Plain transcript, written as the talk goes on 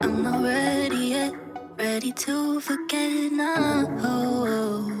ready to forget now.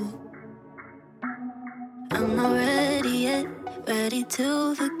 I'm not ready yet, ready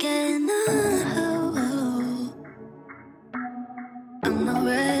to forget now. I'm not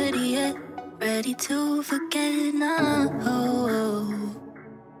ready yet, ready to forget now.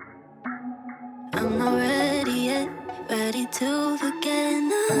 I'm not ready yet, ready to forget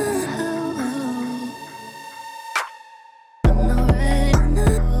now.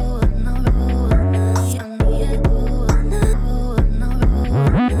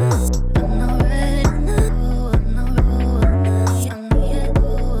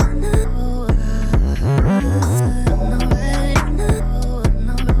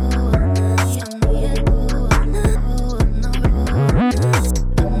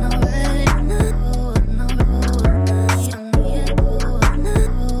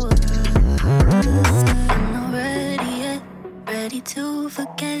 To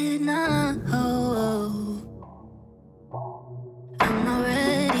forget now. I'm not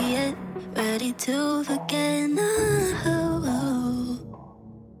ready yet, ready to forget now.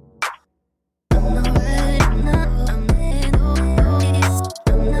 I'm not ready now. I'm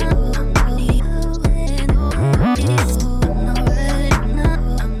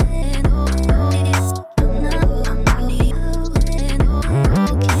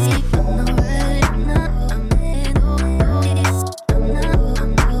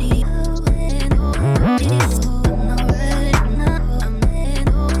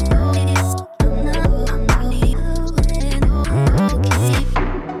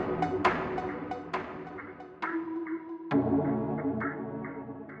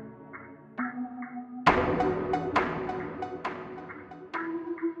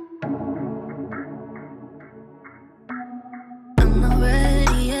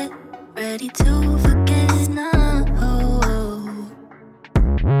ready to forget now.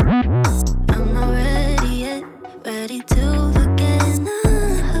 I'm not ready yet, ready to forget now.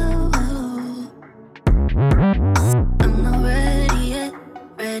 I'm not ready yet,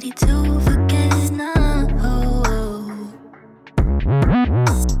 ready to forget now.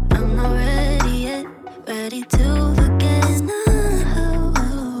 I'm not ready yet, ready to forget now.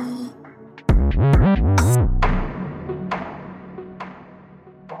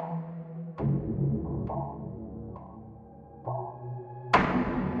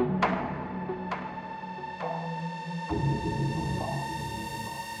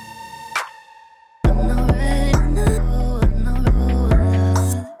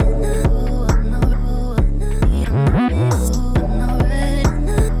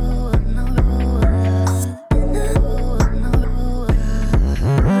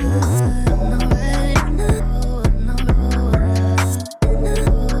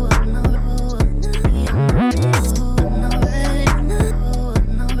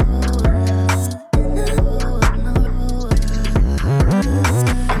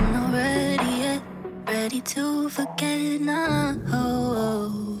 To forget now.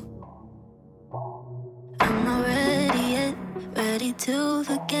 I'm not ready yet, ready to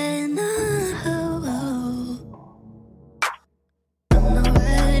forget now.